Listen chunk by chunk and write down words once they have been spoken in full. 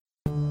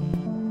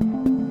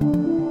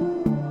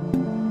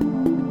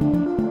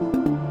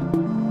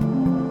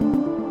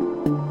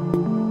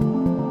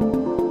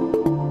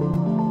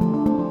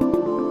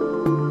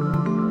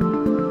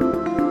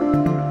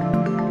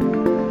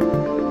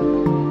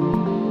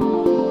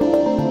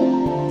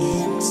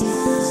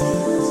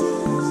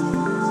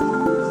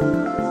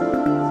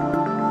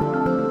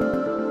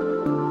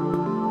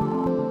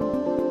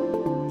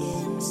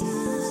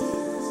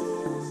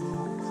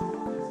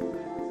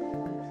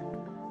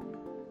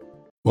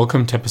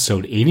Welcome to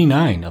episode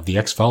 89 of the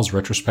X-Files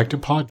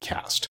Retrospective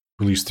Podcast,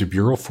 released through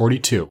Bureau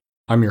 42.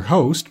 I'm your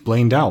host,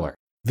 Blaine Dowler.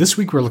 This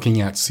week we're looking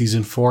at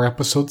Season 4,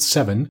 Episode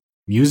 7,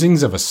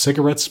 Musings of a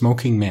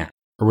Cigarette-Smoking Man.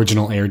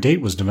 Original air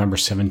date was November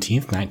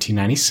 17th,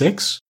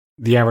 1996.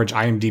 The average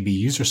IMDb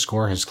user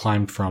score has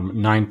climbed from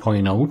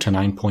 9.0 to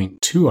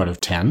 9.2 out of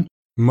 10.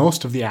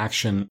 Most of the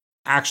action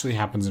actually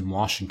happens in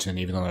Washington,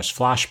 even though there's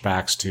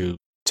flashbacks to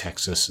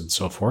Texas and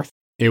so forth.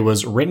 It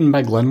was written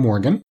by Glenn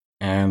Morgan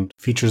and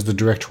features the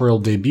directorial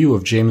debut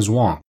of James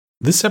Wong.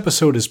 This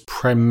episode is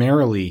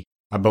primarily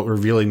about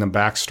revealing the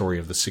backstory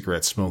of the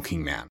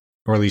cigarette-smoking man,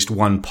 or at least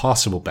one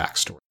possible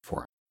backstory for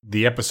him.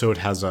 The episode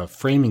has a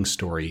framing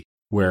story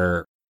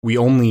where we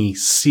only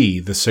see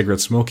the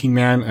cigarette-smoking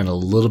man and a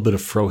little bit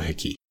of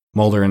Frohickey.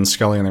 Mulder and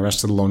Scully and the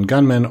rest of the lone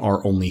gunmen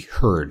are only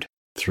heard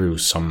through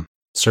some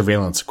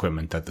surveillance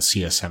equipment that the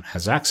CSM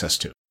has access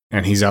to.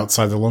 And he's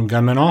outside the lone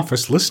gunman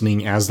office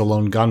listening as the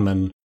lone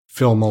gunmen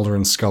fill Mulder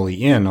and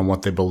Scully in on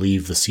what they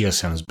believe the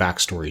CSM's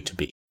backstory to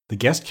be. The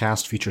guest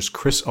cast features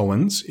Chris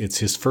Owens. It's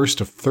his first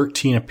of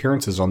 13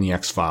 appearances on the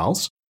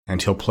X-Files,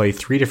 and he'll play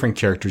 3 different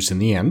characters in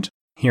the end.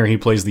 Here he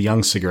plays the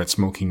young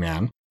cigarette-smoking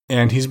man,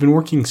 and he's been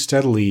working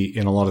steadily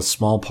in a lot of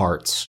small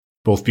parts,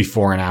 both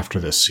before and after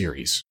this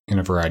series, in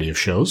a variety of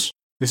shows.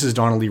 This is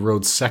Donna Lee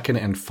Rhodes' second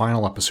and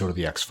final episode of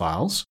the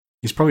X-Files.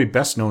 He's probably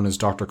best known as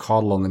Dr.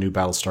 Caudle on the new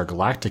Battlestar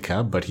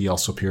Galactica, but he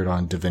also appeared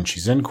on Da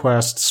Vinci's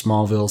Inquest,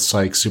 Smallville,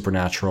 Psych,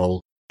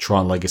 Supernatural,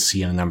 Tron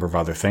Legacy, and a number of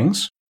other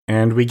things.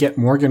 And we get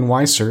Morgan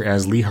Weiser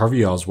as Lee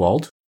Harvey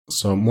Oswald.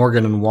 So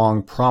Morgan and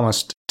Wong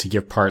promised to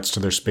give parts to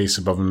their Space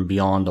Above and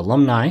Beyond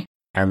alumni,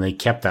 and they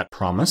kept that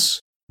promise.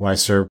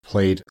 Weiser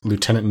played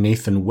Lieutenant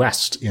Nathan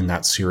West in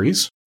that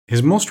series.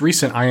 His most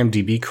recent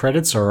IMDb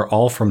credits are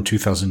all from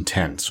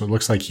 2010, so it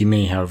looks like he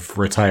may have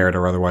retired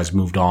or otherwise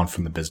moved on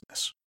from the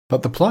business.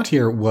 But the plot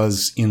here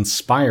was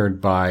inspired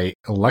by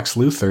Lex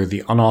Luthor,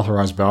 the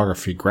unauthorized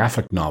biography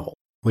graphic novel,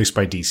 released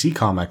by DC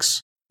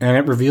Comics, and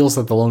it reveals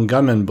that the lone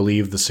gunmen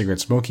believe the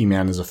cigarette-smoking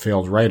man is a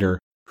failed writer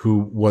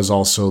who was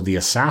also the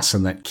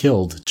assassin that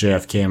killed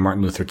JFK and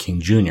Martin Luther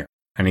King Jr.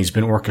 And he's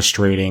been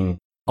orchestrating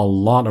a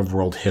lot of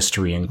world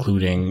history,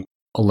 including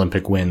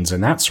Olympic wins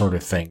and that sort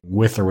of thing,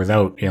 with or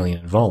without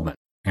alien involvement.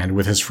 And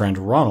with his friend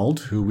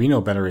Ronald, who we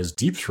know better as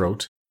Deep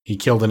Throat, he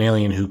killed an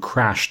alien who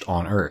crashed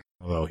on Earth,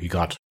 although he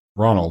got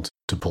Ronald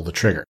to pull the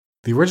trigger.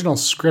 The original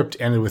script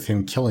ended with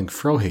him killing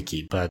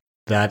Frohickey, but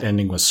that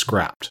ending was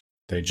scrapped.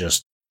 They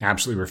just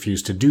absolutely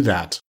refused to do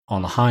that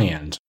on the high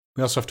end.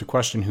 We also have to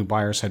question who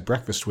Byers had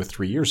breakfast with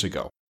 3 years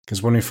ago,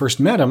 because when we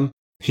first met him,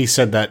 he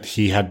said that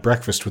he had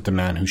breakfast with the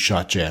man who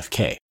shot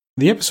JFK.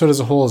 The episode as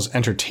a whole is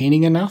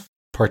entertaining enough,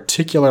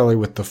 particularly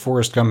with the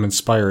Forrest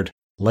Gump-inspired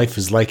 "Life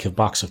is like a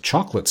box of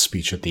chocolates"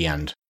 speech at the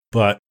end,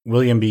 but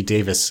William B.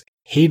 Davis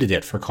hated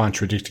it for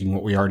contradicting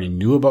what we already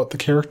knew about the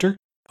character,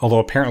 although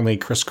apparently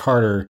Chris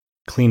Carter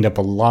cleaned up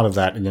a lot of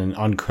that in an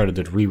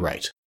uncredited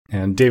rewrite.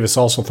 And Davis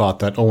also thought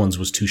that Owens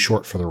was too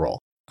short for the role.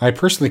 I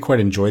personally quite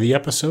enjoy the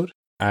episode.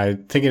 I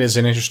think it is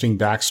an interesting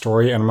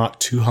backstory, and I'm not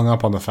too hung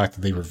up on the fact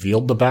that they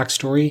revealed the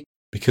backstory,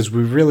 because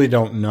we really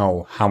don't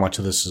know how much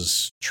of this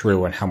is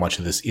true and how much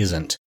of this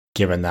isn't,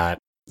 given that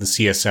the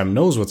CSM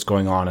knows what's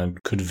going on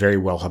and could very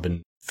well have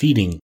been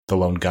feeding the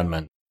lone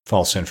gunman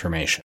false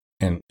information.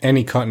 And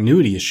any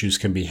continuity issues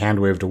can be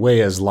hand-waved away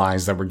as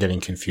lies that we're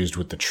getting confused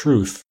with the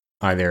truth,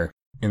 either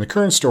in the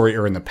current story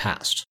or in the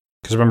past.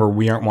 Because remember,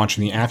 we aren't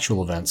watching the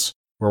actual events,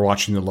 we're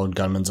watching the lone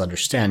gunman's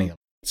understanding of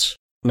events.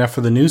 Now for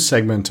the news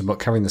segment about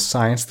covering the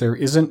science, there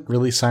isn't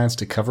really science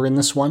to cover in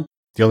this one.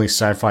 The only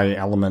sci-fi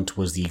element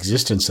was the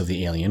existence of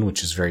the alien,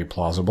 which is very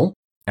plausible,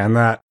 and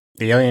that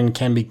the alien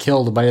can be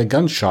killed by a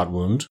gunshot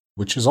wound,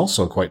 which is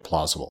also quite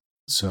plausible.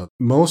 So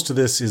most of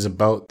this is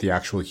about the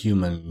actual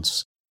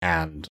humans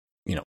and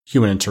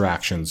human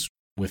interactions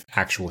with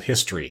actual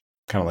history,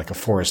 kind of like a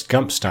Forrest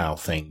Gump style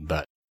thing,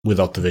 but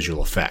without the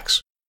visual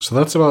effects. So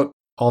that's about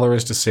all there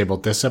is to say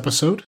about this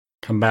episode.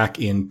 Come back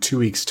in 2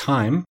 weeks'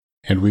 time,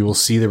 and we will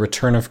see the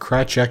return of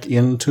Krycek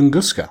in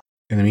Tunguska.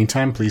 In the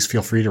meantime, please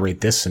feel free to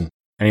rate this and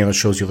any other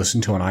shows you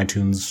listen to on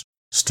iTunes,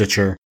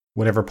 Stitcher,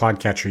 whatever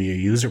podcatcher you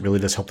use. It really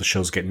does help the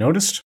shows get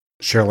noticed.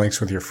 Share links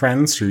with your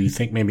friends who you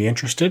think may be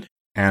interested.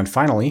 And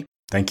finally,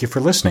 thank you for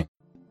listening.